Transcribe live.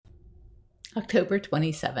October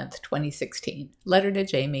 27th, 2016. Letter to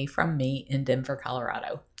Jamie from me in Denver,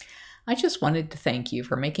 Colorado. I just wanted to thank you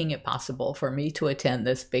for making it possible for me to attend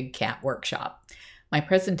this big cat workshop. My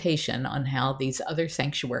presentation on how these other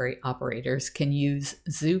sanctuary operators can use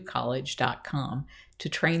zoocollege.com to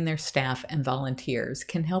train their staff and volunteers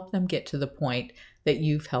can help them get to the point that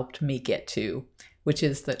you've helped me get to, which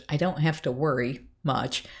is that I don't have to worry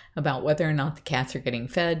much about whether or not the cats are getting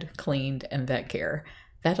fed, cleaned, and vet care.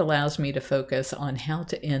 That allows me to focus on how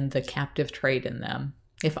to end the captive trade in them.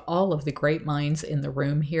 If all of the great minds in the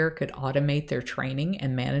room here could automate their training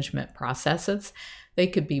and management processes, they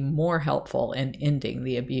could be more helpful in ending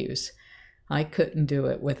the abuse. I couldn't do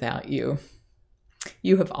it without you.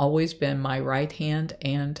 You have always been my right hand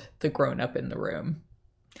and the grown-up in the room.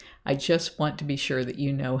 I just want to be sure that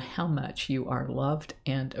you know how much you are loved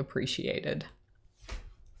and appreciated.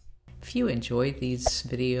 If you enjoyed these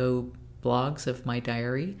video blogs of my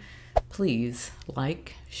diary, please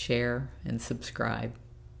like, share, and subscribe.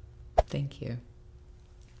 Thank you.